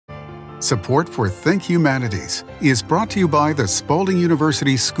Support for Think Humanities is brought to you by the Spalding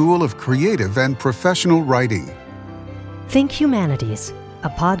University School of Creative and Professional Writing. Think Humanities,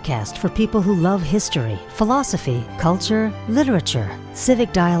 a podcast for people who love history, philosophy, culture, literature,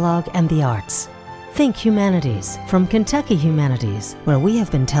 civic dialogue, and the arts. Think Humanities from Kentucky Humanities, where we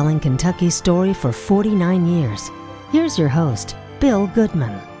have been telling Kentucky's story for 49 years. Here's your host, Bill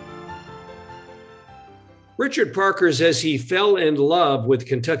Goodman. Richard Parker says he fell in love with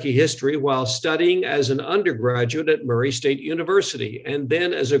Kentucky history while studying as an undergraduate at Murray State University and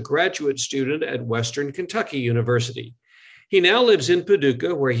then as a graduate student at Western Kentucky University. He now lives in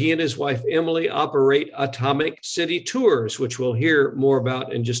Paducah, where he and his wife Emily operate Atomic City Tours, which we'll hear more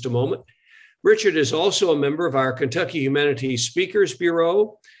about in just a moment. Richard is also a member of our Kentucky Humanities Speakers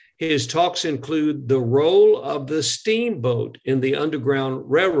Bureau. His talks include the role of the steamboat in the Underground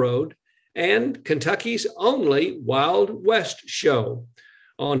Railroad and Kentucky's only Wild West show.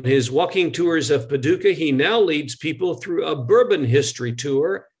 On his walking tours of Paducah, he now leads people through a bourbon history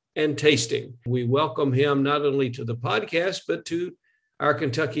tour and tasting. We welcome him not only to the podcast, but to our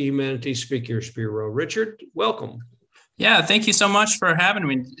Kentucky Humanities Speakers Bureau. Richard, welcome. Yeah, thank you so much for having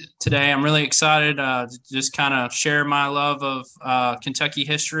me today. I'm really excited to just kind of share my love of Kentucky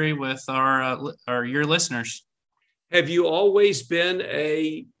history with your listeners. Have you always been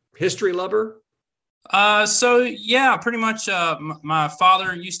a history lover? Pretty much. My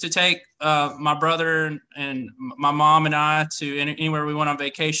father used to take my brother and my mom and I to anywhere we went on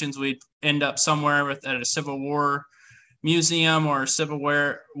vacations. We'd end up somewhere at a Civil War museum or a Civil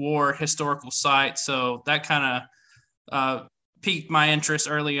War historical site. So that kind of piqued my interest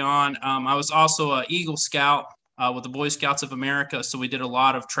early on. I was also an Eagle Scout with the Boy Scouts of America. So we did a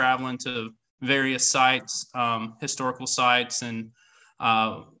lot of traveling to various sites, historical sites, and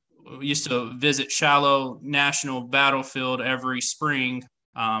we used to visit Shiloh National Battlefield every spring.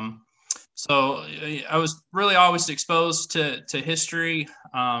 So I was really always exposed to history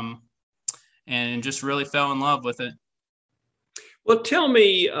and just really fell in love with it. Well, tell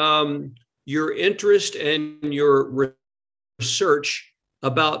me your interest and your research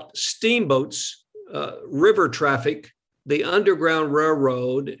about steamboats, river traffic, the Underground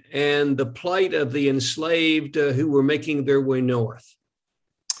Railroad, and the plight of the enslaved who were making their way north.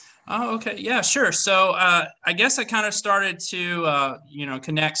 Oh, okay. Yeah, sure. So I guess I kind of started to,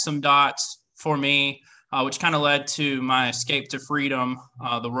 connect some dots for me, which kind of led to my Escape to Freedom,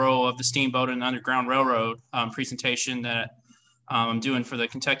 the role of the steamboat and the Underground Railroad presentation that I'm doing for the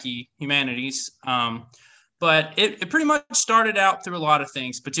Kentucky Humanities. But it pretty much started out through a lot of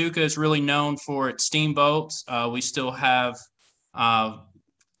things. Paducah is really known for its steamboats. We still have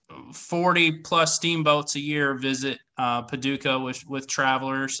 40 plus steamboats a year visit Paducah with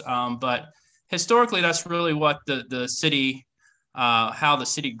travelers. But historically, that's really what the city, how the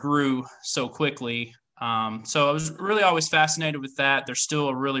city grew so quickly. So I was really always fascinated with that. There's still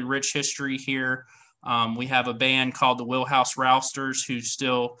a really rich history here. We have a band called the Wheelhouse Rousters who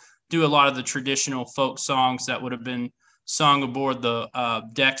still do a lot of the traditional folk songs that would have been sung aboard the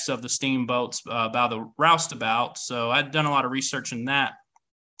decks of the steamboats by the roustabout. So I'd done a lot of research in that.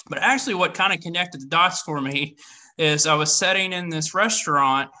 But actually what kind of connected the dots for me is I was sitting in this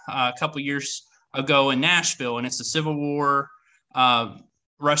restaurant a couple years ago in Nashville, and it's a Civil War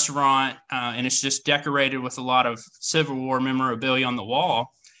restaurant, and it's just decorated with a lot of Civil War memorabilia on the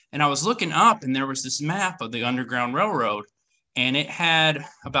wall. And I was looking up, and there was this map of the Underground Railroad, and it had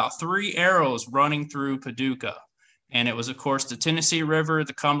about 3 arrows running through Paducah. And it was, of course, the Tennessee River,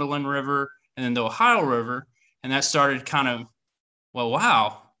 the Cumberland River, and then the Ohio River. And that started kind of, well,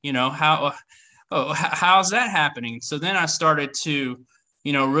 wow. How's that happening? So then I started to,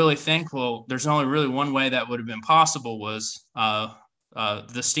 really think, well, there's only really one way that would have been possible was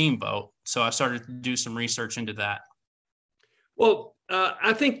the steamboat. So I started to do some research into that. Well,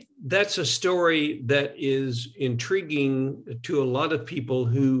 I think that's a story that is intriguing to a lot of people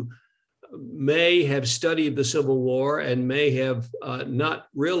who may have studied the Civil War and may have not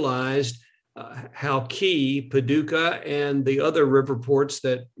realized how key Paducah and the other river ports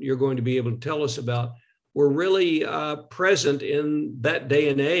that you're going to be able to tell us about were really present in that day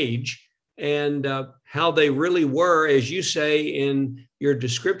and age, and how they really were, as you say in your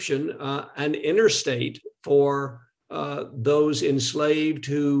description, an interstate for those enslaved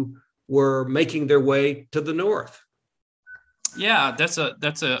who were making their way to the north. Yeah, that's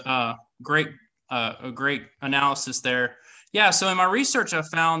a great analysis there. Yeah, so in my research, I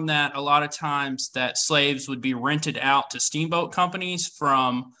found that a lot of times that slaves would be rented out to steamboat companies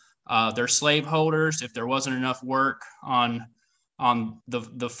from their slaveholders. If there wasn't enough work on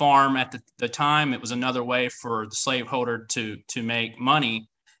the farm at the time, it was another way for the slaveholder to make money.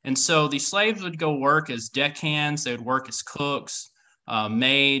 And so these slaves would go work as deckhands. They would work as cooks,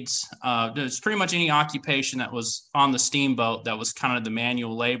 maids. There's pretty much any occupation that was on the steamboat that was kind of the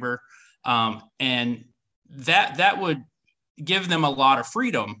manual labor. And that would give them a lot of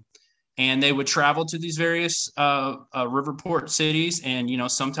freedom. And they would travel to these various river port cities. And,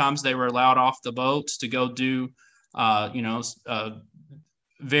 sometimes they were allowed off the boats to go do,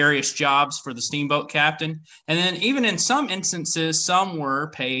 various jobs for the steamboat captain. And then even in some instances, some were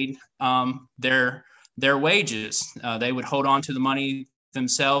paid their wages. They would hold on to the money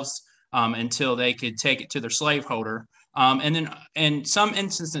themselves until they could take it to their slaveholder. And then in some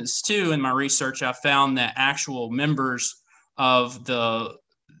instances too, in my research, I found that actual members of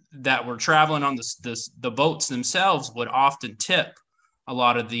that were traveling on the boats themselves would often tip a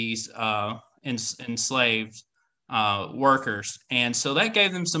lot of these enslaved workers. And so that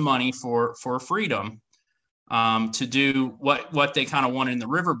gave them some money for freedom to do what they kind of wanted in the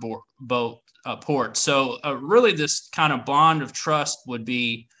river boat port. So really this kind of bond of trust would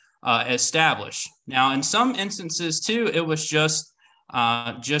be established. Now, in some instances too, it was just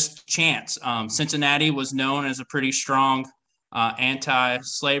chance. Cincinnati was known as a pretty strong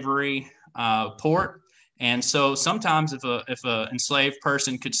anti-slavery port. And so sometimes if a enslaved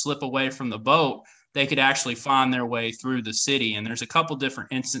person could slip away from the boat, they could actually find their way through the city. And there's a couple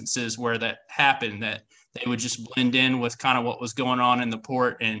different instances where that happened, that they would just blend in with kind of what was going on in the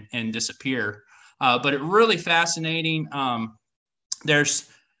port and disappear. But it really fascinating. There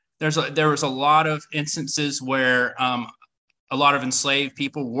was a lot of instances where a lot of enslaved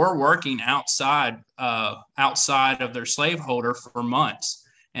people were working outside of their slaveholder for months,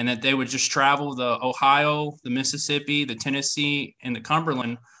 and that they would just travel the Ohio, the Mississippi, the Tennessee, and the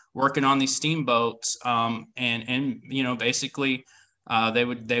Cumberland, working on these steamboats, and basically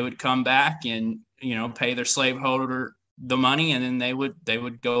they would come back and pay their slaveholder the money, and then they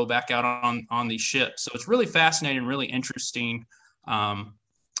would go back out on these ships. So it's really fascinating, really interesting,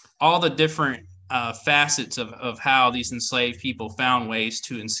 all the different facets of how these enslaved people found ways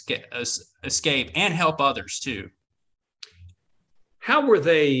to escape and help others too. How were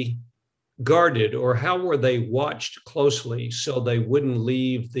they guarded, or how were they watched closely so they wouldn't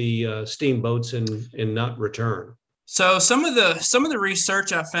leave the steamboats and not return? So some of the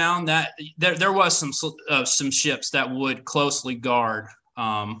research I found that there was some ships that would closely guard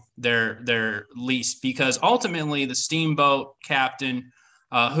their lease, because ultimately the steamboat captain,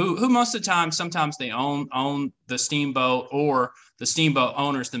 who most of the time, sometimes they own the steamboat, or the steamboat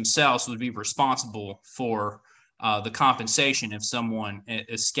owners themselves would be responsible for the compensation if someone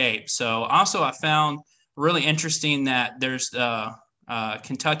escaped. So also I found really interesting that there's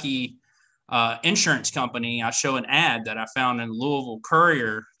Kentucky insurance company. I show an ad that I found in Louisville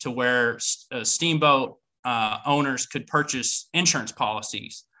Courier to where steamboat owners could purchase insurance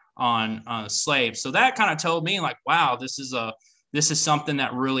policies on slaves. So that kind of told me, like, wow, this is something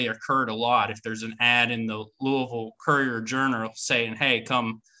that really occurred a lot. If there's an ad in the Louisville Courier Journal saying, hey,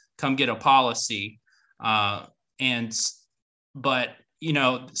 come get a policy.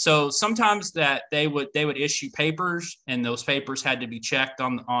 So sometimes that they would issue papers, and those papers had to be checked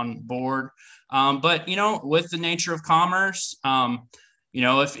on board. But with the nature of commerce,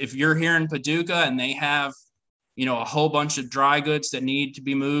 if you're here in Paducah and they have, a whole bunch of dry goods that need to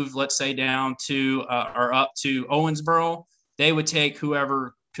be moved, let's say down to or up to Owensboro, they would take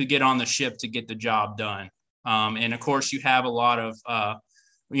whoever could get on the ship to get the job done. And of course, you have a lot of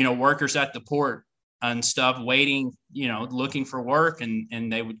workers at the port and stuff waiting, looking for work,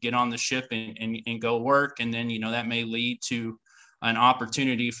 and they would get on the ship and go work. And then, that may lead to an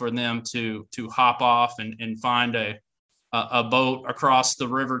opportunity for them to hop off and find a boat across the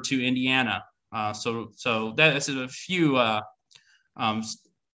river to Indiana. So that's a few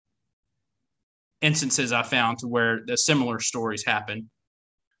instances I found to where the similar stories happen.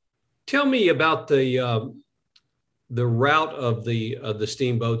 Tell me about the route of the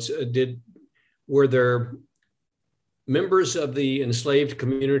steamboats. Were there members of the enslaved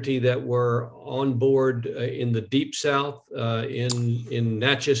community that were on board in the Deep South, in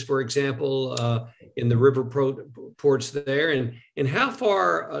Natchez, for example, in the river ports there? And how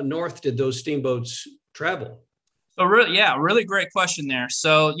far north did those steamboats travel? So really great question there.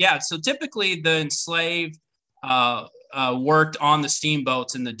 So typically the enslaved worked on the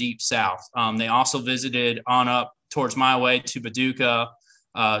steamboats in the Deep South. They also visited on up towards my way to Paducah,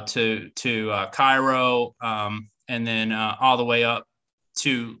 to Cairo, and then all the way up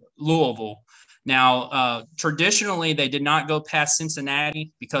to Louisville. Now, traditionally, they did not go past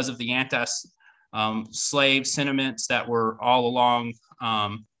Cincinnati because of the anti-slave sentiments that were all along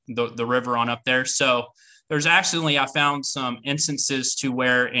the river on up there. So there's actually, I found some instances to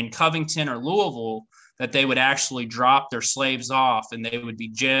where in Covington or Louisville, that they would actually drop their slaves off and they would be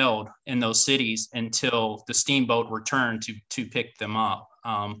jailed in those cities until the steamboat returned to pick them up.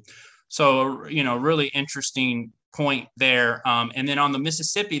 So, really interesting point there. And then on the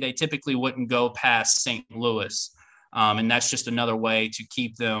Mississippi, they typically wouldn't go past St. Louis. And that's just another way to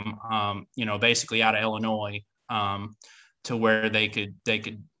keep them, basically out of Illinois, to where they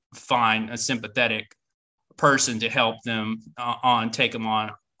could find a sympathetic person to help them take them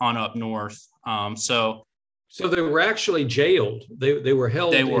on up north. So they were actually jailed. They were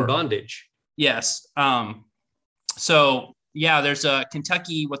held in bondage. Yes. So yeah, there's a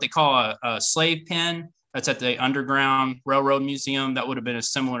Kentucky, what they call a slave pen. That's at the Underground Railroad Museum. That would have been a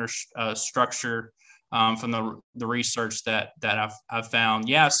similar structure from the research that I've found.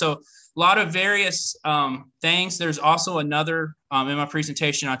 Yeah. So a lot of various things. There's also another in my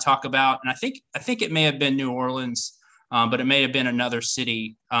presentation I talk about, and I think it may have been New Orleans, but it may have been another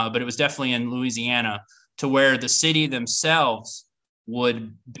city, but it was definitely in Louisiana, to where the city themselves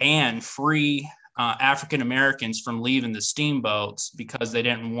would ban free African Americans from leaving the steamboats because they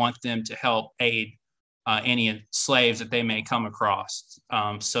didn't want them to help aid any slaves that they may come across.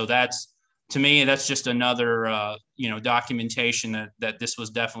 So to me, that's just another documentation that this was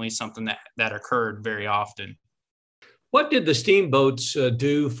definitely something that occurred very often. What did the steamboats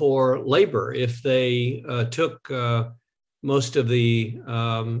do for labor if they took most of the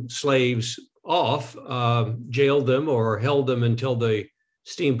slaves off, jailed them or held them until the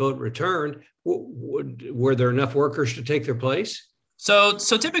steamboat returned? Were there enough workers to take their place? So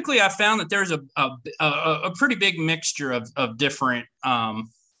typically I found that there's a pretty big mixture of different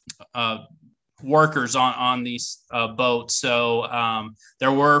workers on these boats. So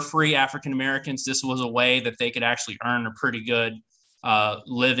there were free African Americans. This was a way that they could actually earn a pretty good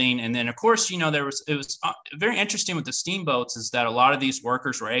living. And then of course, it was very interesting with the steamboats is that a lot of these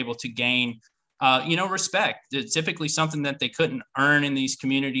workers were able to gain respect. It's typically something that they couldn't earn in these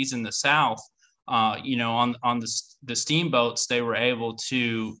communities in the South. On the steamboats, they were able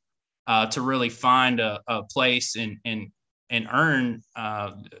to really find a place and earn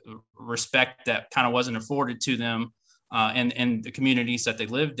respect that kind of wasn't afforded to them in the communities that they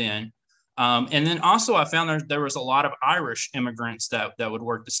lived in. And then also I found there was a lot of Irish immigrants that would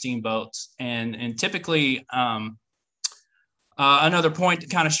work the steamboats. And typically another point to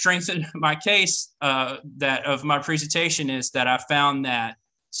kind of strengthen my case that of my presentation is that I found that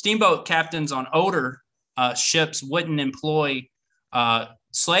steamboat captains on older ships wouldn't employ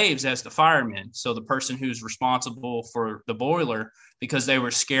slaves as the firemen. So the person who's responsible for the boiler, because they were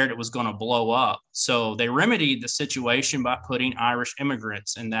scared it was going to blow up. So they remedied the situation by putting Irish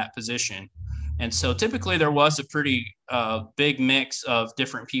immigrants in that position. And so typically there was a pretty big mix of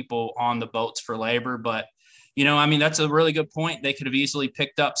different people on the boats for labor. But, that's a really good point. They could have easily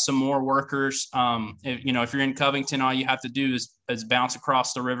picked up some more workers. If you're in Covington, all you have to do is bounce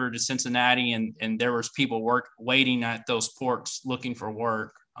across the river to Cincinnati, and there was people waiting at those ports looking for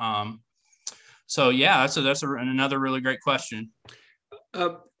work. So that's another really great question.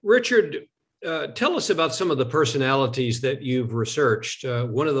 Richard, tell us about some of the personalities that you've researched,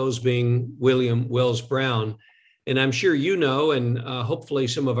 one of those being William Wells Brown. And I'm sure and hopefully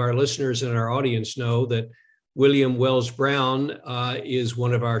some of our listeners and our audience know that William Wells Brown is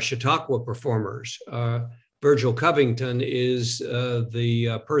one of our Chautauqua performers. Virgil Covington is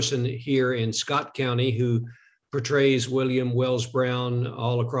the person here in Scott County who portrays William Wells Brown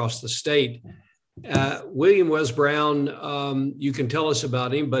all across the state. William Wells Brown, you can tell us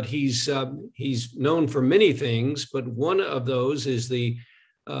about him, but he's known for many things. But one of those is the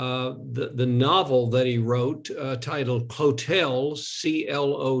novel that he wrote titled Clotel,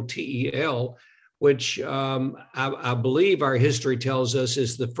 Clotel, which I believe our history tells us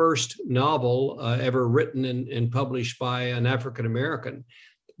is the first novel ever written and published by an African American.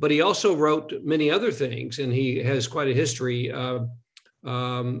 But he also wrote many other things, and he has quite a history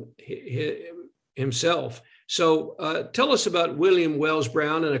himself. So tell us about William Wells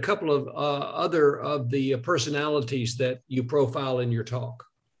Brown and a couple of other of the personalities that you profile in your talk.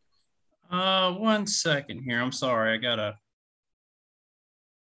 1 second here. I'm sorry. I gotta.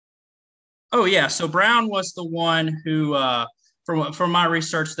 Oh yeah. So Brown was the one who, from my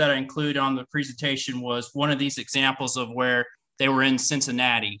research that I include on the presentation, was one of these examples of where they were in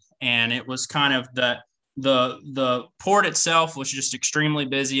Cincinnati, and it was kind of the port itself was just extremely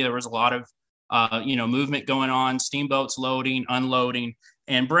busy. There was a lot of movement going on, steamboats loading, unloading,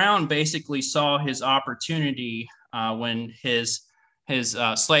 and Brown basically saw his opportunity when his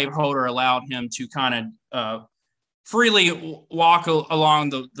slaveholder allowed him to kind of freely walk along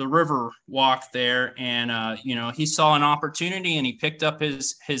the river walk there. And, he saw an opportunity and he picked up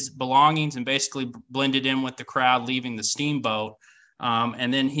his belongings and basically blended in with the crowd, leaving the steamboat.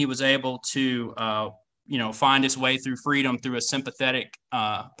 And then he was able to, find his way through freedom through a sympathetic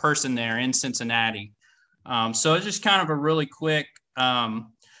person there in Cincinnati. So it's just kind of a really quick,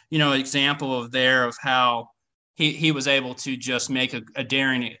 example of how he was able to just make a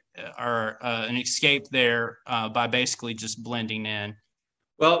daring or an escape there by basically just blending in.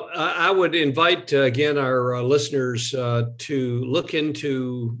 Well, I would invite, again, our listeners to look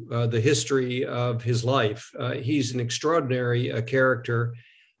into the history of his life. He's an extraordinary character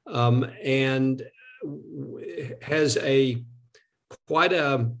and has he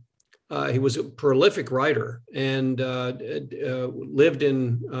was a prolific writer and lived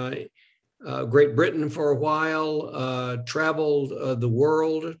in Great Britain for a while, traveled the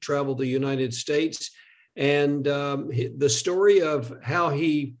world, traveled the United States. And the story of how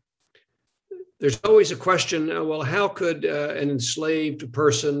there's always a question, well, how could an enslaved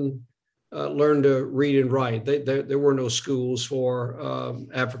person learn to read and write? There were no schools for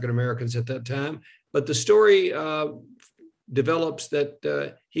African Americans at that time. But the story develops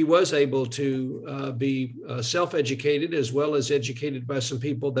that he was able to be self-educated as well as educated by some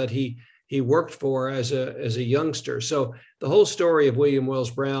people that he worked for as a youngster. So the whole story of William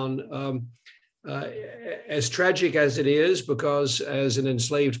Wells Brown, as tragic as it is, because as an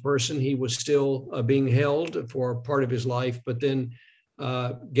enslaved person, he was still being held for part of his life, but then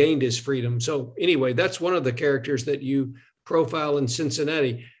gained his freedom. So anyway, that's one of the characters that you profile in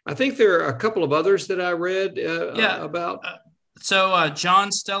Cincinnati. I think there are a couple of others that I read about. So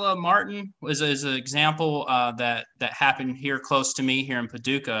John Stella Martin was an example that happened here close to me here in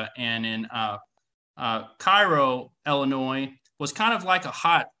Paducah, and in Cairo, Illinois, was kind of like a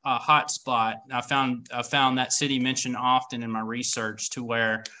hot spot. I found that city mentioned often in my research, to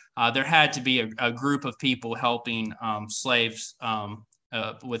where there had to be a group of people helping slaves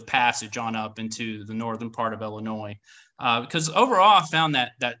with passage on up into the northern part of Illinois. Because overall, I found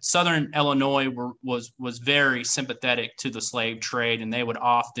that Southern Illinois was very sympathetic to the slave trade, and they would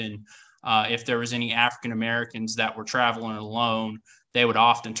often, if there was any African Americans that were traveling alone, they would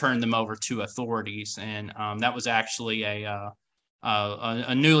often turn them over to authorities. And that was actually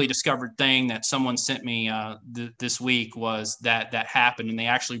a newly discovered thing that someone sent me this week, was that happened, and they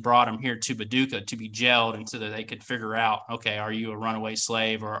actually brought them here to Paducah to be jailed, and so that they could figure out, okay, are you a runaway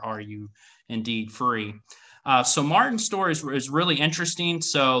slave or are you indeed free? So Martin's story is really interesting.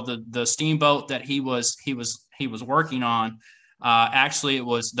 So the steamboat that he was working on, actually it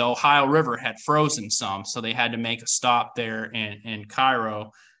was the Ohio River had frozen some, so they had to make a stop there in Cairo,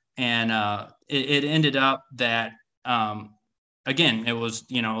 and it ended up that again, it was,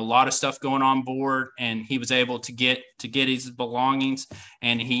 a lot of stuff going on board, and he was able to get his belongings,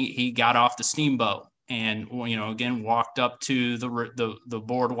 and he got off the steamboat and, again, walked up to the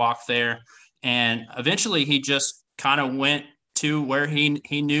boardwalk there. And eventually he just kind of went to where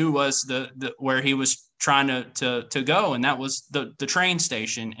he knew was where he was trying to go. And that was the train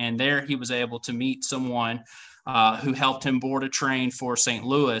station. And there he was able to meet someone who helped him board a train for St.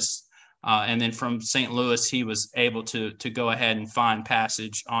 Louis. And then from St. Louis, he was able to go ahead and find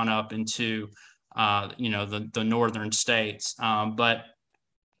passage on up into, the northern states. But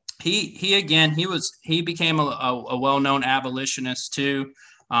he became a well-known abolitionist too.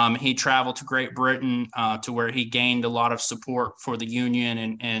 He traveled to Great Britain to where he gained a lot of support for the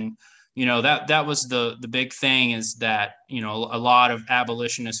Union. And that was the big thing, is that, a lot of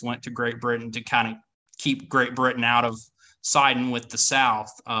abolitionists went to Great Britain to kind of keep Great Britain out of siding with the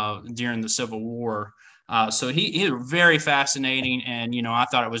South during the Civil War. So he was very fascinating. And, I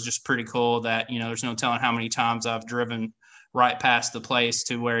thought it was just pretty cool that, there's no telling how many times I've driven right past the place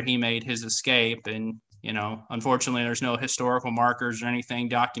to where he made his escape. And, unfortunately, there's no historical markers or anything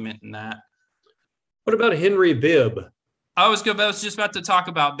documenting that. What about Henry Bibb? I was just about to talk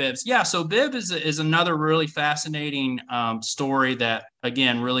about Bibbs. Yeah, so Bibb is another really fascinating story that,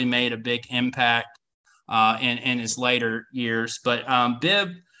 again, really made a big impact in his later years. But Bibb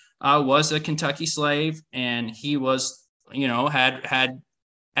was a Kentucky slave, and he was, had,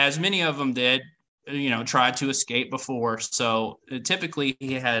 as many of them did, tried to escape before. So typically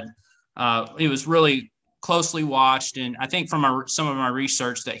he was really closely watched, and I think from some of my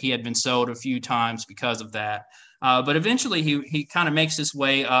research that he had been sold a few times because of that. But eventually he kind of makes his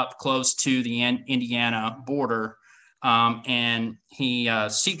way up close to the Indiana border, and he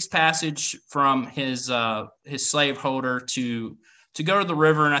seeks passage from his slaveholder to go to the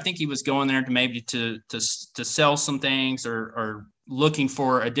river. And I think he was going there to maybe to sell some things or looking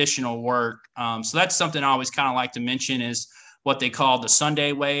for additional work. So that's something I always kind of like to mention is what they call the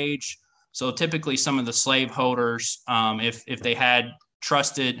Sunday wage. So typically some of the slaveholders, if they had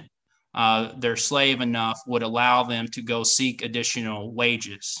trusted their slave enough, would allow them to go seek additional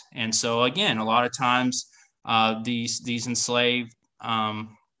wages. And so again, a lot of times these enslaved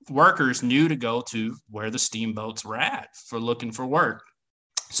workers knew to go to where the steamboats were at for looking for work.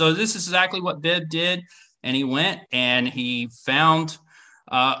 So this is exactly what Bibb did. And he went and he found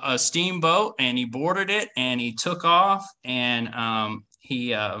a steamboat and he boarded it and he took off, and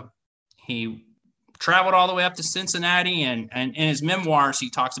he traveled all the way up to Cincinnati. And in his memoirs, he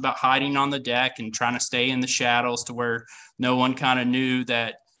talks about hiding on the deck and trying to stay in the shadows to where no one kind of knew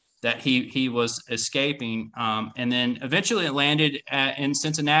that he was escaping. And then eventually it landed in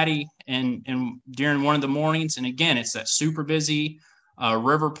Cincinnati and during one of the mornings. And again, it's that super busy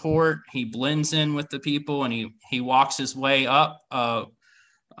river port. He blends in with the people and he walks his way up.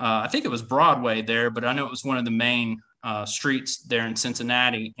 I think it was Broadway there, but I know it was one of the main streets there in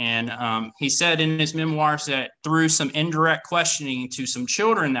Cincinnati. And he said in his memoirs that through some indirect questioning to some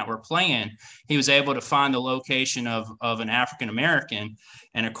children that were playing, he was able to find the location of an African-American.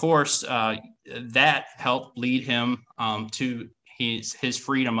 And of course, that helped lead him to his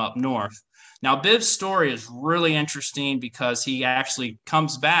freedom up north. Now, Bibb's story is really interesting because he actually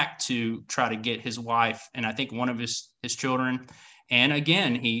comes back to try to get his wife and I think one of his children. And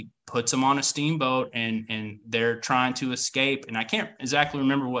again, he puts them on a steamboat and they're trying to escape. And I can't exactly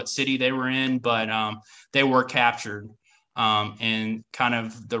remember what city they were in, but they were captured. And kind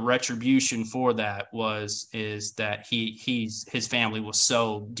of the retribution for that is that his family was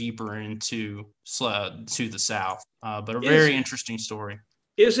sold deeper into to the South. But a very interesting story.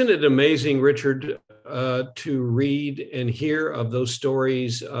 Isn't it amazing, Richard, to read and hear of those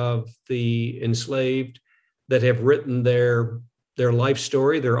stories of the enslaved that have written their life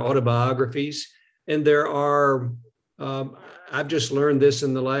story, their autobiographies? And there are, I've just learned this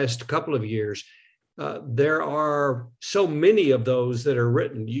in the last couple of years, there are so many of those that are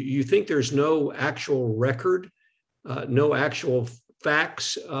written. You think there's no actual record, no actual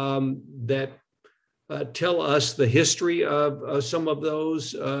facts that tell us the history of some of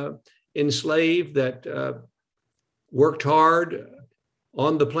those enslaved that worked hard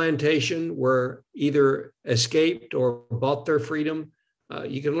on the plantation, were either escaped or bought their freedom.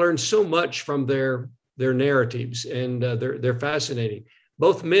 You can learn so much from their narratives, and they're fascinating,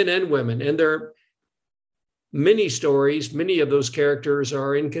 both men and women. And there are many stories. Many of those characters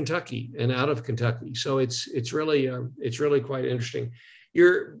are in Kentucky and out of Kentucky, so it's really quite interesting.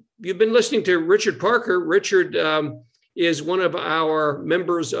 You've been listening to Richard Parker. Richard is one of our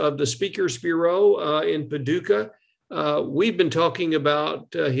members of the Speakers Bureau in Paducah. We've been talking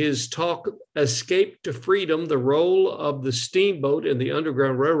about his talk, Escape to Freedom, the Role of the Steamboat in the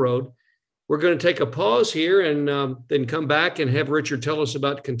Underground Railroad. We're going to take a pause here and then come back and have Richard tell us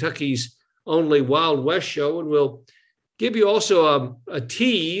about Kentucky's only Wild West show. And we'll give you also a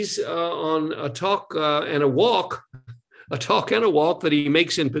tease on a talk and a walk that he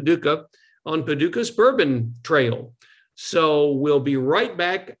makes in Paducah on Paducah's Bourbon Trail. So we'll be right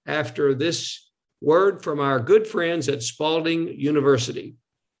back after this word from our good friends at Spalding University.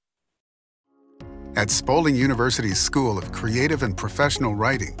 At Spalding University's School of Creative and Professional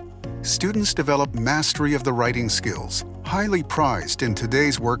Writing, students develop mastery of the writing skills, highly prized in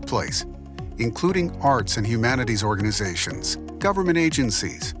today's workplace, including arts and humanities organizations, government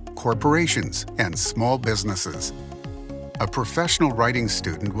agencies, corporations, and small businesses. A professional writing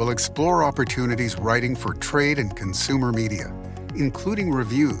student will explore opportunities writing for trade and consumer media, including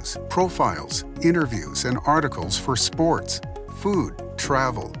reviews, profiles, interviews, and articles for sports, food,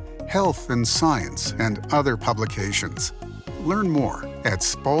 travel, health and science, and other publications. Learn more at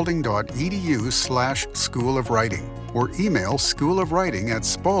spalding.edu/School of Writing or email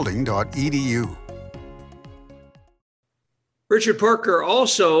schoolofwriting@spalding.edu. Richard Parker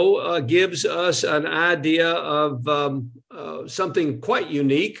also gives us an idea of something quite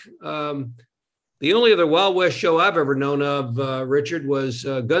unique. The only other Wild West show I've ever known of, Richard, was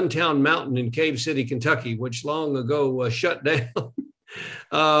Guntown Mountain in Cave City, Kentucky, which long ago shut down.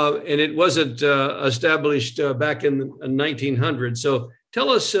 And it wasn't established back in the 1900s. So tell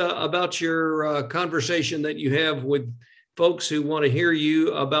us about your conversation that you have with folks who want to hear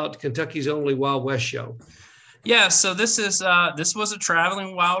you about Kentucky's only Wild West show. Yeah, so this was a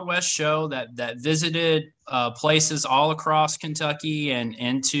traveling Wild West show that visited places all across Kentucky and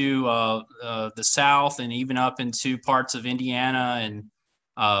into the South and even up into parts of Indiana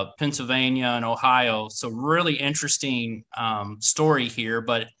Pennsylvania and Ohio. So really interesting story here,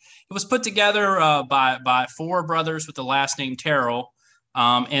 but it was put together by four brothers with the last name Terrell.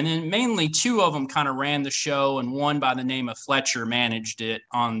 And then mainly two of them kind of ran the show, and one by the name of Fletcher managed it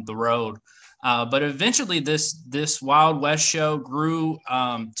on the road. But eventually this Wild West show grew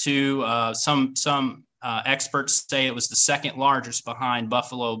to some experts say it was the second largest behind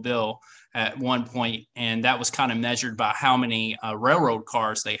Buffalo Bill at one point, and that was kind of measured by how many railroad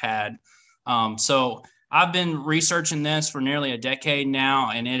cars they had. So I've been researching this for nearly a decade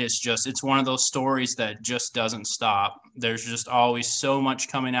now, and it's one of those stories that just doesn't stop. There's just always so much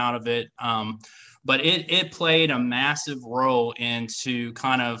coming out of it. But it played a massive role into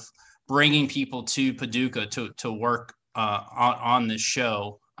kind of bringing people to Paducah to work on this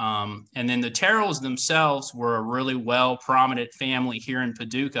show. And then the Terrells themselves were a really prominent family here in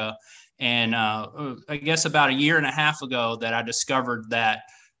Paducah. And I guess about a year and a half ago that I discovered that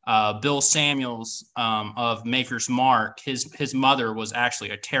Bill Samuels of Maker's Mark, his mother was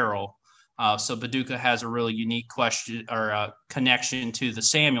actually a Terrell. So Paducah has a really unique connection to the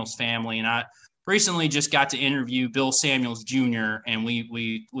Samuels family. And I recently just got to interview Bill Samuels Jr. and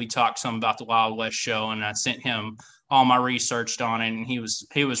we talked some about the Wild West show, and I sent him all my research on it, and he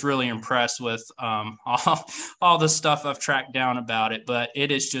was really impressed with all the stuff I've tracked down about it. But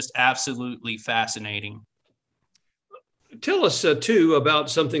it is just absolutely fascinating. Tell us too about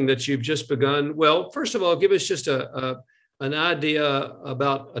something that you've just begun. Well, first of all, give us just an idea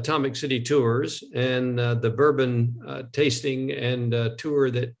about Atomic City Tours and the bourbon tasting and tour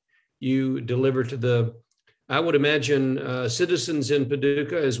that you deliver to the, I would imagine, citizens in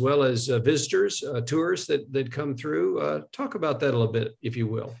Paducah as well as visitors, tourists that come through. Talk about that a little bit, if you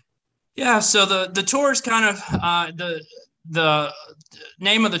will. Yeah, so the tour is kind of the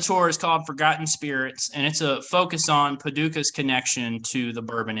name of the tour is called Forgotten Spirits, and it's a focus on Paducah's connection to the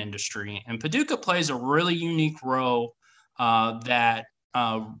bourbon industry. And Paducah plays a really unique role that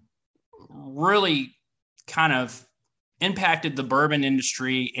really kind of impacted the bourbon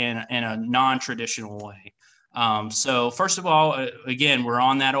industry in a non-traditional way. So first of all, again, we're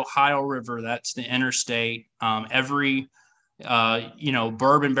on that Ohio River. That's the interstate. Every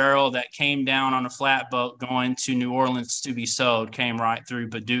bourbon barrel that came down on a flatboat going to New Orleans to be sold came right through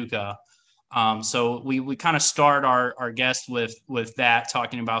Paducah. So we kind of start our guest with that,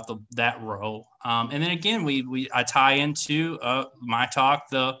 talking about that row. And then again, I tie into my talk,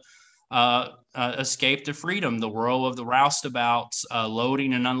 the Escape to Freedom, the role of the roustabouts,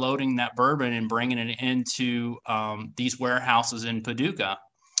 loading and unloading that bourbon and bringing it into these warehouses in Paducah.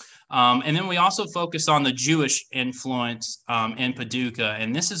 And then we also focus on the Jewish influence in Paducah.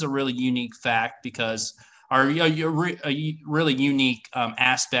 And this is a really unique fact because a really unique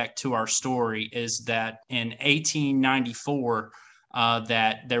aspect to our story is that in 1894,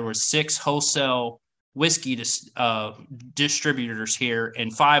 that there were 6 wholesale whiskey distributors here,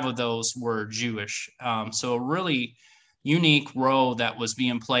 and 5 of those were Jewish. So a really unique role that was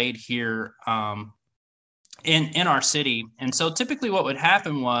being played here in our city. And so typically what would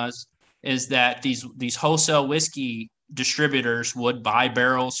happen is that these wholesale whiskey distributors would buy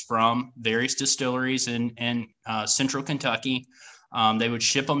barrels from various distilleries in central Kentucky. They would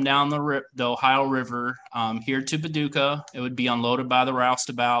ship them down the Ohio River here to Paducah. It would be unloaded by the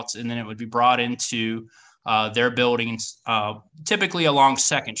roustabouts, and then it would be brought into their buildings, typically along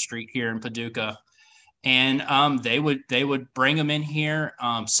 2nd Street here in Paducah. And they would bring them in here.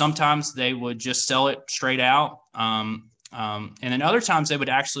 Sometimes they would just sell it straight out. And then other times they would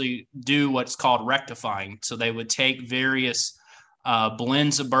actually do what's called rectifying. So they would take various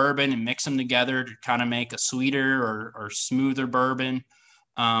blends of bourbon and mix them together to kind of make a sweeter or smoother bourbon.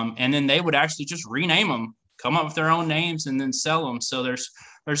 And then they would actually just rename them, come up with their own names, and then sell them. So there's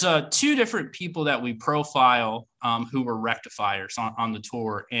 2 different people that we profile who were rectifiers on the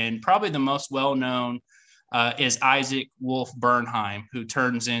tour. And probably the most well-known is Isaac Wolf Bernheim, who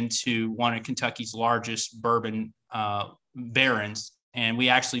turns into one of Kentucky's largest bourbon barons. And we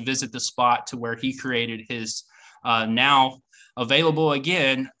actually visit the spot to where he created his now available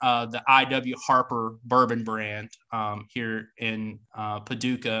again, the I.W. Harper bourbon brand here in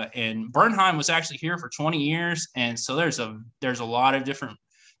Paducah. And Bernheim was actually here for 20 years. And so there's a lot of different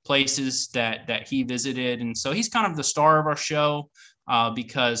places that he visited. And so he's kind of the star of our show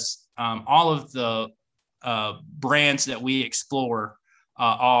because all of the brands that we explore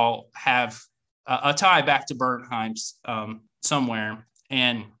all have a tie back to Bernheim's somewhere.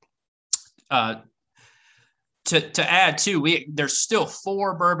 And to add too, there's still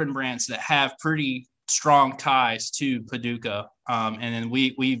 4 bourbon brands that have pretty strong ties to Paducah. and then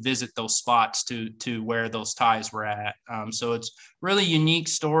we visit those spots to where those ties were at. So it's really unique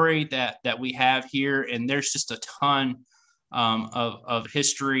story that we have here, and there's just a ton of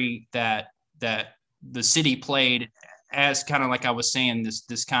history that the city played as kind of like I was saying,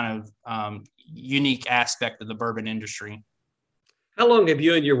 this kind of unique aspect of the bourbon industry. How long have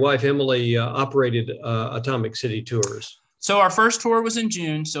you and your wife, Emily, operated Atomic City Tours? So our first tour was in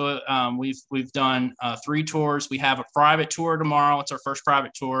June. So we've done 3 tours. We have a private tour tomorrow. It's our first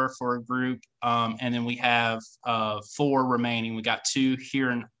private tour for a group. And then we have 4 remaining. We got 2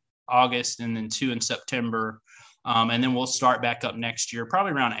 here in August and then 2 in September. And then we'll start back up next year,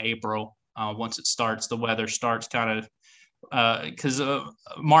 probably around April. Once it starts, the weather starts kind of, because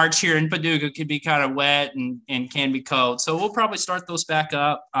March here in Paducah can be kind of wet and can be cold. So we'll probably start those back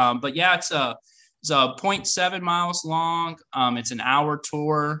up. But yeah, it's a 0.7 miles long. It's an hour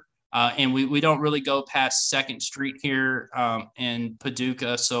tour. And we don't really go past 2nd Street here in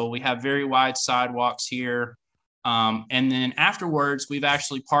Paducah. So we have very wide sidewalks here. And then afterwards, we've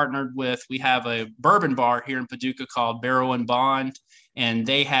actually partnered with, we have a bourbon bar here in Paducah called Barrel and Bond. And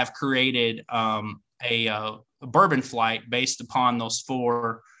they have created a bourbon flight based upon those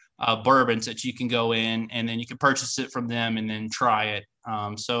 4 bourbons that you can go in, and then you can purchase it from them and then try it.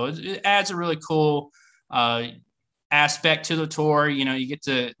 So it adds a really cool aspect to the tour. You know, you get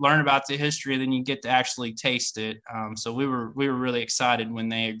to learn about the history, and then you get to actually taste it. So we were really excited when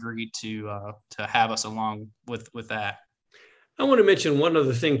they agreed to have us along with that. I want to mention one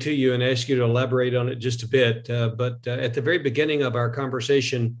other thing to you and ask you to elaborate on it just a bit. But at the very beginning of our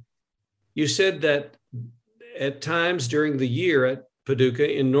conversation, you said that at times during the year at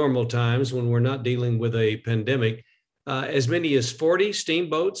Paducah, in normal times when we're not dealing with a pandemic, as many as 40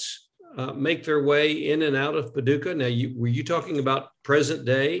 steamboats make their way in and out of Paducah. Now, were you talking about present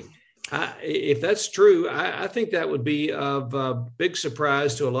day? If that's true, I think that would be of big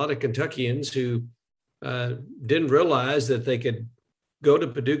surprise to a lot of Kentuckians who didn't realize that they could go to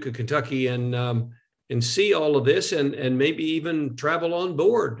Paducah, Kentucky, and see all of this, and maybe even travel on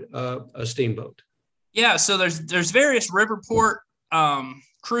board a steamboat. Yeah, so there's various riverport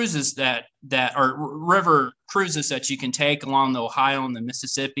cruises that are river cruises that you can take along the Ohio and the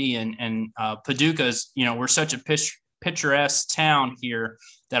Mississippi, and Paducah's, you know, we're such a picturesque town here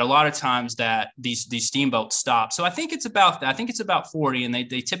that a lot of times that these steamboats stop. So I think it's about 40, and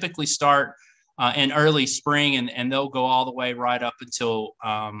they typically start in early spring, and they'll go all the way right up until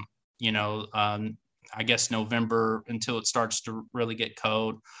I guess November, until it starts to really get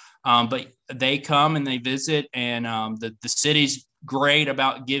cold. But they come and they visit, and the city's great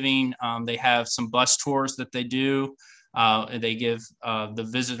about giving. They have some bus tours that they do. They give the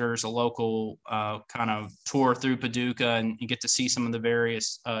visitors a local kind of tour through Paducah, and you get to see some of the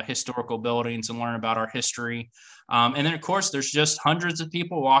various historical buildings and learn about our history. And then, of course, there's just hundreds of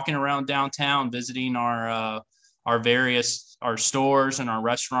people walking around downtown visiting our stores and our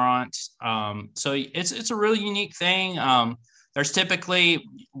restaurants. So it's a really unique thing. There's typically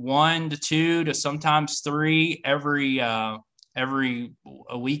 1 to 2 to sometimes 3 every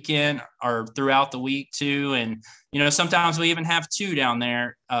weekend or throughout the week too. And, you know, sometimes we even have 2 down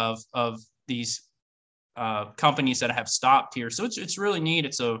there of these companies that have stopped here. So it's really neat.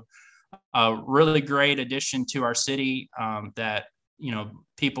 It's a really great addition to our city that, you know,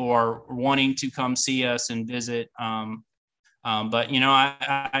 people are wanting to come see us and visit. But, you know,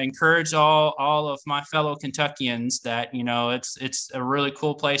 I encourage all of my fellow Kentuckians that, you know, it's a really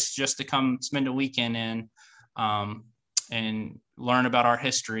cool place just to come spend a weekend in and learn about our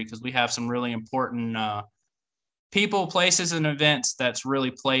history, because we have some really important people, places, and events that's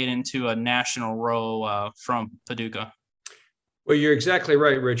really played into a national role from Paducah. Well, you're exactly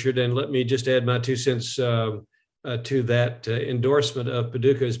right, Richard. And let me just add my 2 cents to that endorsement of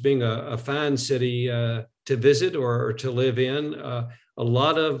Paducah as being a fine city to visit or to live in. A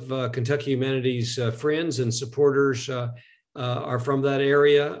lot of Kentucky Humanities friends and supporters are from that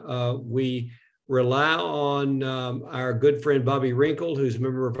area. We rely on our good friend Bobby Wrinkle, who's a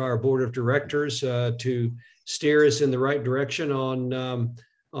member of our board of directors, to steer us in the right direction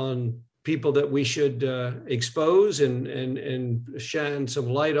on people that we should expose and shine some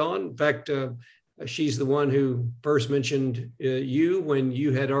light on. In fact, she's the one who first mentioned you when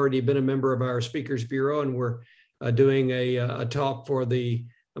you had already been a member of our Speakers Bureau, and we're doing a talk for the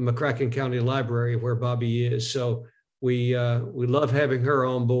McCracken County Library where Bobby is. So we love having her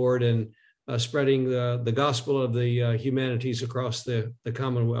on board and spreading the gospel of the humanities across the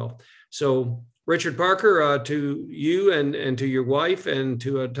Commonwealth. So Richard Parker, to you and to your wife and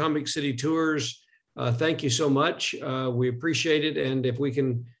to Atomic City Tours, thank you so much. We appreciate it. And if we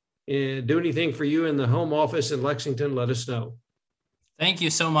can do anything for you in the home office in Lexington, let us know. Thank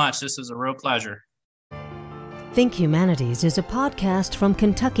you so much. This was a real pleasure. Think Humanities is a podcast from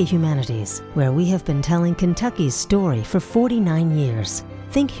Kentucky Humanities, where we have been telling Kentucky's story for 49 years.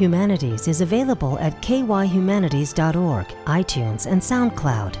 Think Humanities is available at kyhumanities.org, iTunes, and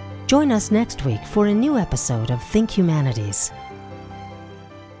SoundCloud. Join us next week for a new episode of Think Humanities.